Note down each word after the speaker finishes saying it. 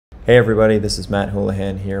Hey everybody, this is Matt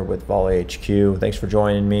Houlihan here with Volley HQ. Thanks for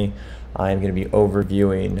joining me. I'm going to be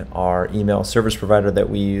overviewing our email service provider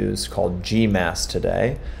that we use called GMass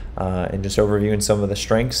today, and just overviewing some of the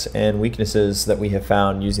strengths and weaknesses that we have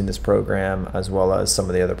found using this program, as well as some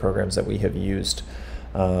of the other programs that we have used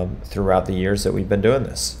throughout the years that we've been doing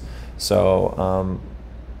this. So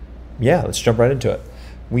yeah, let's jump right into it.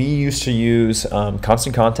 We used to use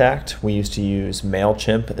Constant Contact. We used to use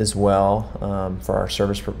MailChimp as well for our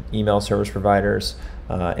email service providers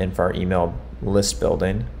and for our email list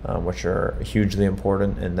building, which are hugely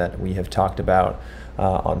important and that we have talked about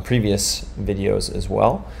on previous videos as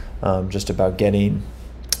well, just about getting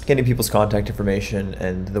people's contact information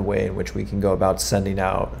and the way in which we can go about sending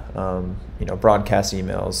out broadcast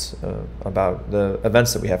emails about the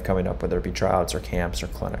events that we have coming up, whether it be tryouts or camps or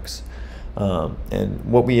clinics. And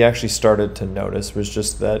what we actually started to notice was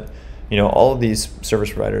just that, all of these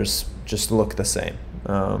service providers just look the same.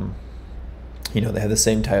 They have the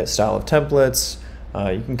same style of templates.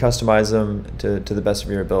 You can customize them to the best of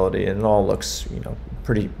your ability, and it all looks,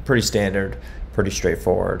 pretty standard, pretty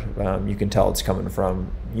straightforward. You can tell it's coming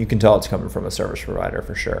from a service provider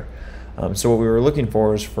for sure. So what we were looking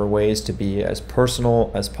for is for ways to be as personal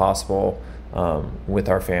as possible with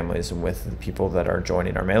our families and with the people that are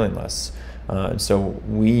joining our mailing lists. And so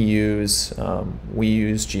we use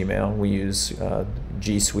Gmail, we use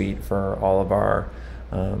G Suite for all of our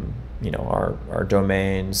our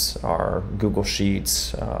domains, our Google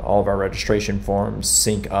Sheets, all of our registration forms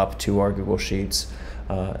sync up to our Google Sheets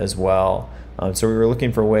as well. So we were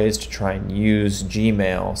looking for ways to try and use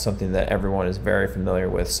Gmail, something that everyone is very familiar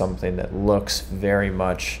with, something that looks very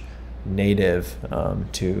much native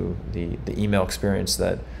to the email experience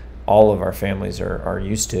that all of our families are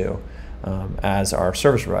used to as our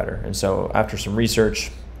service provider. And so after some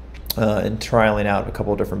research and trialing out a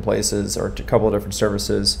couple of different places or a couple of different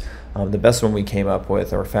services, the best one we came up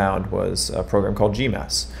with or found was a program called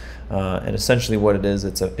GMass. And essentially what it is,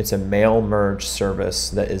 it's a mail merge service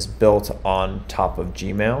that is built on top of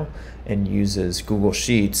Gmail and uses Google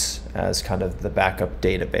Sheets as kind of the backup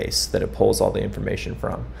database that it pulls all the information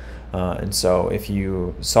from. And so if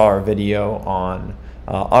you saw our video on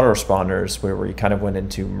autoresponders where we kind of went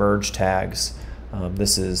into merge tags,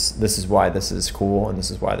 this is why this is cool, and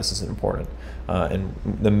this is why this is important, and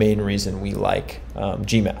the main reason we like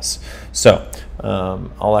GMass. So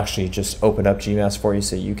I'll actually just open up GMass for you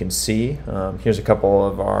so you can see. Here's a couple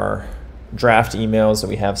of our draft emails that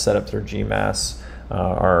we have set up through GMass,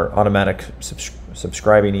 our automatic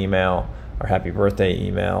subscribing email, our happy birthday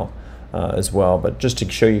email as well. But just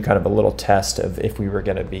to show you kind of a little test of if we were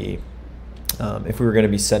going to be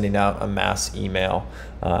sending out a mass email,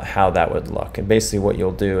 how that would look. And basically what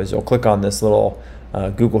you'll do is you'll click on this little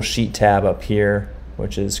Google Sheet tab up here,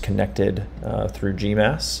 which is connected through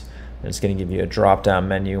GMass. And it's going to give you a drop-down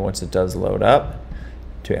menu once it does load up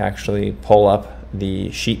to actually pull up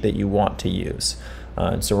the sheet that you want to use.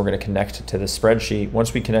 And so we're going to connect to the spreadsheet.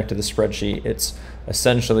 Once we connect to the spreadsheet, it's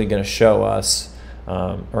essentially going to show us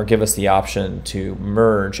or give us the option to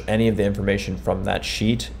merge any of the information from that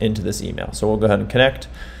sheet into this email. So we'll go ahead and connect.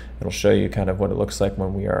 It'll show you kind of what it looks like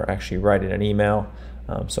when we are actually writing an email.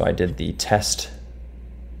 So I did the test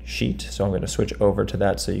sheet, so I'm going to switch over to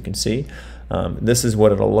that so you can see. This is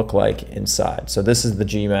what it'll look like inside. So this is the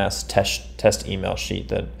GMass test email sheet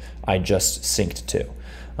that I just synced to.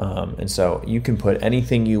 And so you can put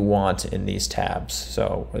anything you want in these tabs.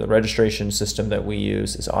 So the registration system that we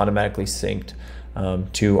use is automatically synced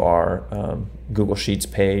to our Google Sheets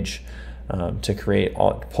page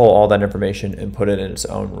to pull all that information and put it in its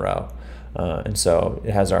own row. And so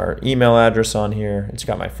it has our email address on here. It's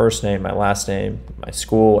got my first name, my last name, my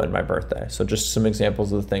school, and my birthday. So just some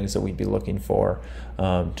examples of the things that we'd be looking for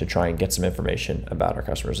to try and get some information about our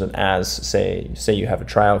customers. And as say you have a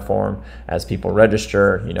tryout form, as people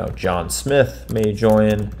register, John Smith may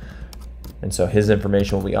join, and so his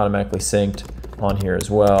information will be automatically synced on here as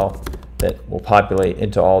well. That will populate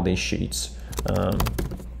into all these sheets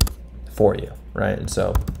for you, right? And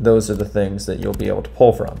so those are the things that you'll be able to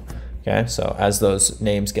pull from. Okay, so as those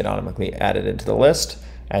names get automatically added into the list,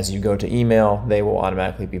 as you go to email, they will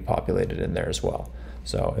automatically be populated in there as well.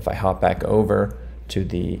 So if I hop back over to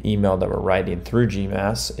the email that we're writing through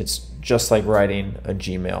GMass, it's just like writing a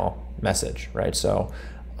Gmail message, right? So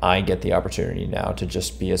I get the opportunity now to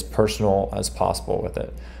just be as personal as possible with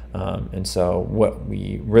it. And so what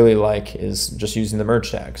we really like is just using the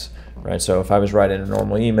merge tags, right? So if I was writing a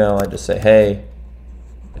normal email, I'd just say, hey,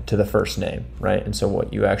 to the first name, right? And so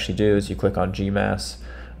what you actually do is you click on GMass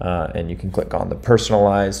and you can click on the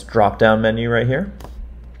personalized drop-down menu right here.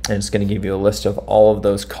 And it's going to give you a list of all of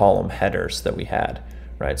those column headers that we had,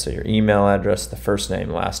 right? So your email address, the first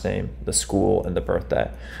name, last name, the school, and the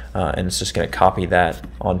birthday. And it's just going to copy that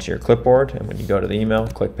onto your clipboard. And when you go to the email,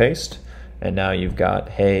 click paste. And now you've got,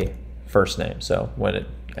 hey, first name. So when it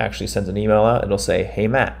actually sends an email out, it'll say, hey,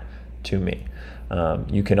 Matt, to me.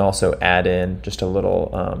 You can also add in just a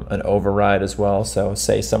little an override as well. So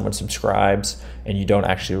say someone subscribes and you don't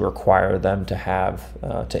actually require them to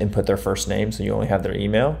have to input their first name, so you only have their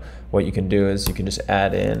email. What you can do is you can just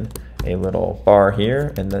add in a little bar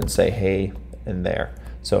here and then say hey in there.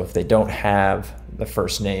 So if they don't have the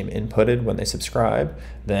first name inputted when they subscribe,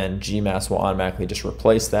 then GMass will automatically just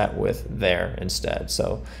replace that with there instead.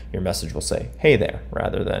 So your message will say hey there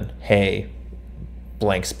rather than hey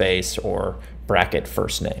blank space or bracket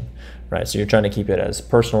first name, right? So you're trying to keep it as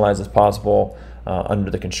personalized as possible under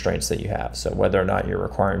the constraints that you have. So whether or not you're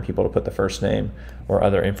requiring people to put the first name or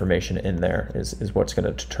other information in there is what's going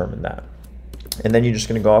to determine that. And then you're just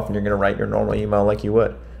going to go off and you're going to write your normal email like you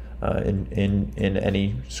would in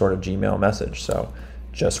any sort of Gmail message. So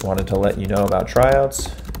just wanted to let you know about tryouts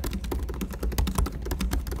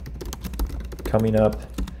coming up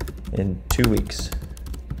in 2 weeks.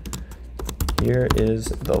 Here is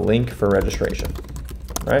the link for registration,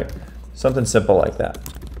 right? Something simple like that.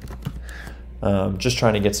 Just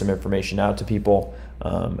trying to get some information out to people,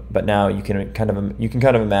 but now you can kind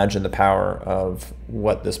of imagine the power of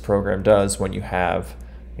what this program does when you have,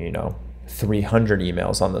 300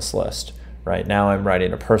 emails on this list. Right now, I'm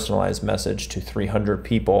writing a personalized message to 300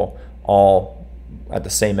 people, all at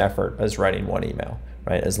the same effort as writing one email.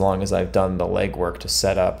 Right, as long as I've done the legwork to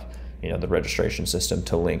set up the registration system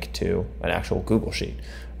to link to an actual Google Sheet,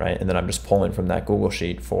 right? And then I'm just pulling from that Google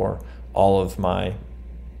Sheet for all of my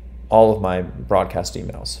broadcast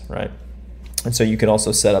emails, right? And so you can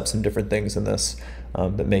also set up some different things in this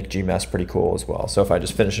that make GMass pretty cool as well. So if I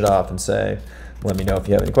just finish it off and say, let me know if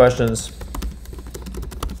you have any questions.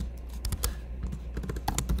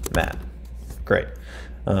 Matt, great.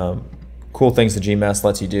 Cool things that GMass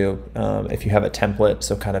lets you do. If you have a template,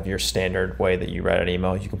 so kind of your standard way that you write an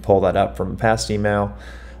email, you can pull that up from a past email.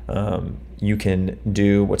 You can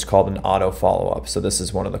do what's called an auto follow-up. So this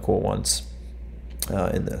is one of the cool ones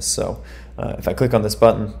in this. So if I click on this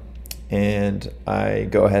button and I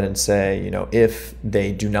go ahead and say, if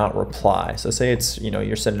they do not reply, so say it's,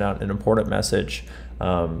 you're sending out an important message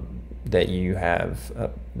that you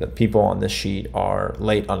have, the people on this sheet are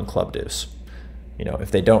late on club dues.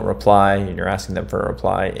 If they don't reply and you're asking them for a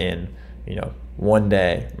reply in, 1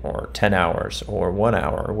 day or 10 hours or 1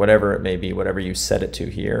 hour, or whatever it may be, whatever you set it to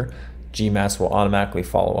here, GMass will automatically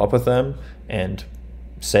follow up with them and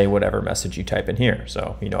say whatever message you type in here.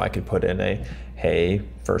 So, I could put in a, hey,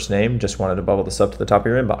 first name, just wanted to bubble this up to the top of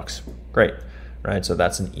your inbox. Great, right? So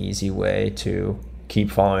that's an easy way to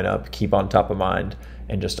keep following up, keep on top of mind,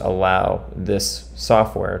 and just allow this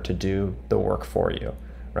software to do the work for you.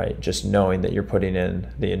 Right, just knowing that you're putting in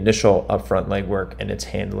the initial upfront legwork and it's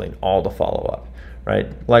handling all the follow-up, right?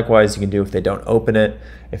 Likewise, you can do if they don't open it,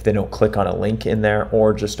 if they don't click on a link in there,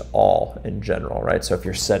 or just all in general, right? So if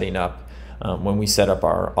you're setting up, when we set up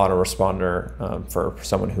our autoresponder for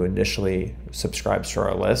someone who initially subscribes to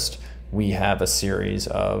our list, we have a series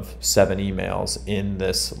of 7 emails in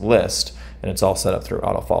this list, and it's all set up through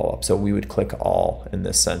auto follow-up. So we would click all in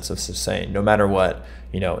this sense of saying, no matter what,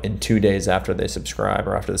 in 2 days after they subscribe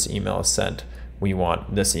or after this email is sent, we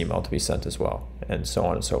want this email to be sent as well, and so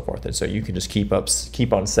on and so forth. And so you can just keep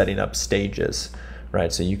on setting up stages,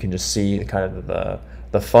 right? So you can just see kind of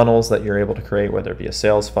the funnels that you're able to create, whether it be a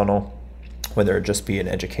sales funnel, whether it just be an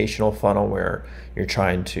educational funnel where you're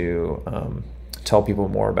trying to tell people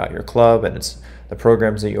more about your club and it's the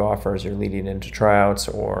programs that you offer as you're leading into tryouts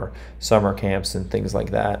or summer camps and things like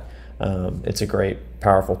that. It's a great,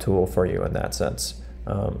 powerful tool for you in that sense.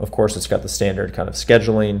 Of course, it's got the standard kind of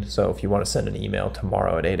scheduling. So if you want to send an email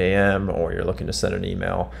tomorrow at 8 a.m. or you're looking to send an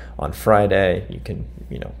email on Friday,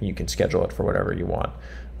 you can schedule it for whatever you want.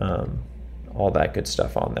 All that good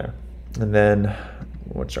stuff on there. And then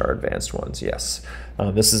what's our advanced ones? Yes.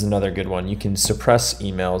 This is another good one. You can suppress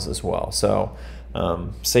emails as well. So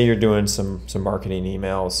say you're doing some marketing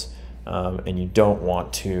emails and you don't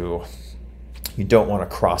want to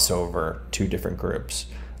cross over 2 different groups.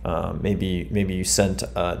 Maybe you sent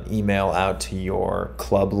an email out to your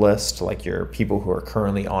club list, like your people who are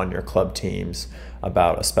currently on your club teams,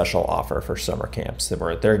 about a special offer for summer camps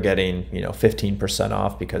where they're getting 15%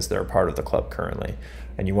 off because they're a part of the club currently,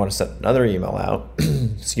 and you want to send another email out,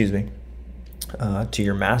 excuse me, to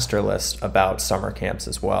your master list about summer camps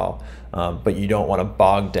as well, but you don't want to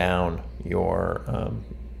bog down your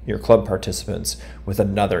club participants with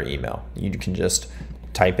another email. You can just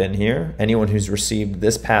type in here, anyone who's received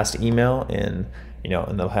this past email in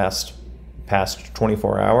in the past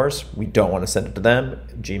 24 hours, we don't want to send it to them.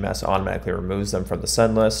 GMass automatically removes them from the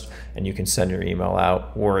send list, and you can send your email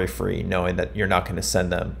out worry-free, knowing that you're not going to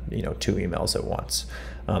send them, 2 emails at once.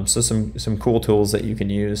 So some cool tools that you can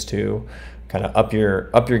use to kind of up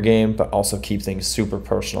your game, but also keep things super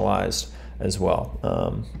personalized as well.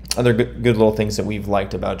 Other good little things that we've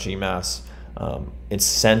liked about GMass, it's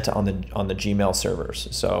sent on the Gmail servers.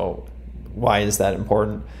 So why is that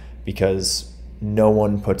important? Because no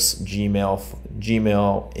one puts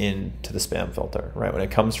Gmail into the spam filter, right? When it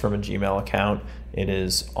comes from a Gmail account, it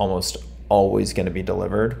is almost always going to be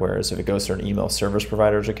delivered. Whereas if it goes to an email service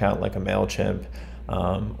provider's account, like a MailChimp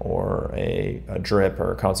or a Drip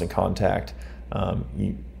or a Constant Contact,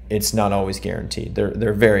 it's not always guaranteed.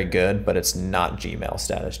 They're very good, but it's not Gmail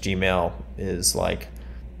status. Gmail is like,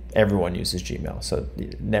 everyone uses Gmail, so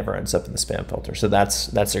it never ends up in the spam filter. So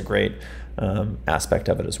that's a great aspect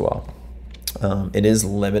of it as well. It is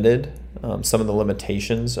limited. Some of the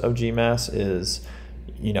limitations of GMass is,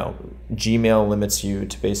 Gmail limits you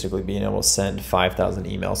to basically being able to send 5,000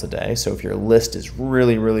 emails a day. So if your list is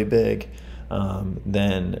really, really big,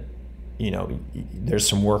 then, there's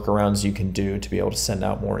some workarounds you can do to be able to send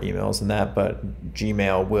out more emails than that, but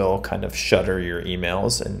Gmail will kind of shutter your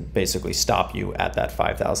emails and basically stop you at that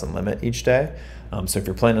 5,000 limit each day. So if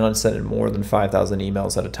you're planning on sending more than 5,000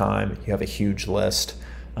 emails at a time, you have a huge list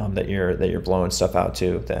that you're blowing stuff out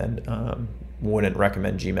to, then wouldn't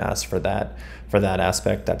recommend GMass for that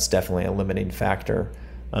aspect. That's definitely a limiting factor.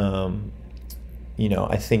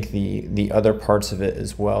 I think the other parts of it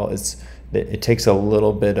as well is that it takes a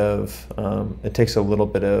little bit of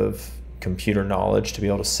computer knowledge to be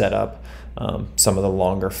able to set up some of the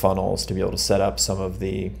longer funnels, to be able to set up some of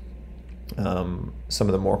the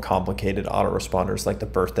more complicated autoresponders like the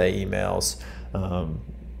birthday emails.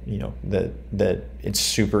 That it's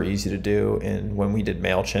super easy to do. And when we did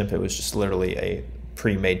MailChimp, it was just literally a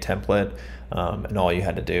pre-made template, and all you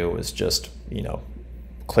had to do was just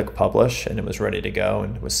click publish, and it was ready to go,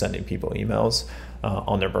 and it was sending people emails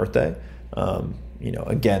on their birthday.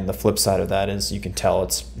 Again, the flip side of that is you can tell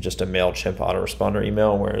it's just a MailChimp autoresponder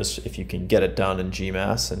email, whereas if you can get it done in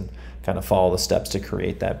GMass and kind of follow the steps to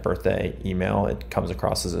create that birthday email, it comes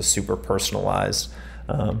across as a super personalized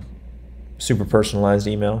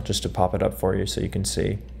email, just to pop it up for you so you can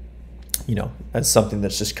see, as something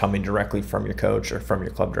that's just coming directly from your coach or from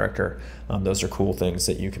your club director. Those are cool things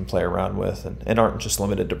that you can play around with, and aren't just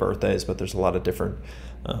limited to birthdays, but there's a lot of different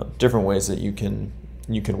ways that you can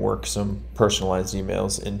work some personalized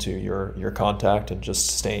emails into your contact and just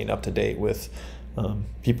staying up to date with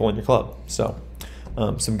people in your club. So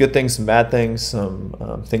some good things, some bad things,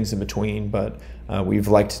 some things in between, but we've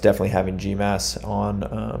liked definitely having GMass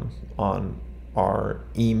on our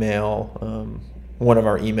email, one of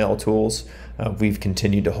our email tools. We've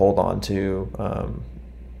continued to hold on to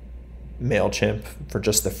MailChimp for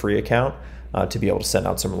just the free account to be able to send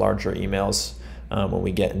out some larger emails when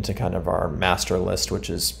we get into kind of our master list, which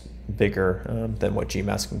is bigger than what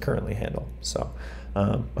GMass can currently handle. So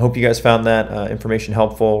I hope you guys found that information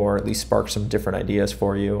helpful, or at least sparked some different ideas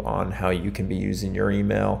for you on how you can be using your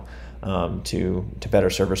email to better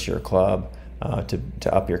service your club,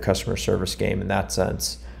 to up your customer service game in that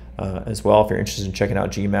sense. As well, if you're interested in checking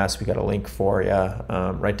out GMass, we got a link for you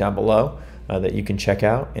right down below that you can check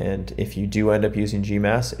out. And if you do end up using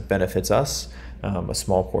GMass, it benefits us. A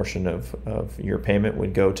small portion of your payment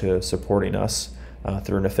would go to supporting us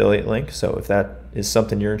through an affiliate link. So if that is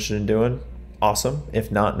something you're interested in doing, awesome.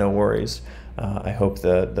 If not, no worries. I hope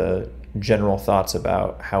the general thoughts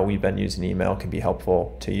about how we've been using email can be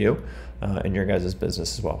helpful to you and your guys'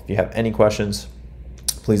 business as well. If you have any questions,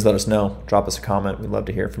 please let us know. Drop us a comment. We'd love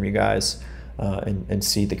to hear from you guys and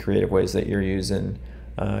see the creative ways that you're using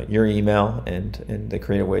your email and the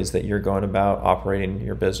creative ways that you're going about operating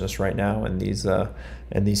your business right now in these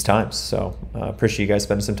times. So appreciate you guys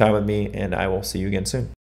spending some time with me, and I will see you again soon.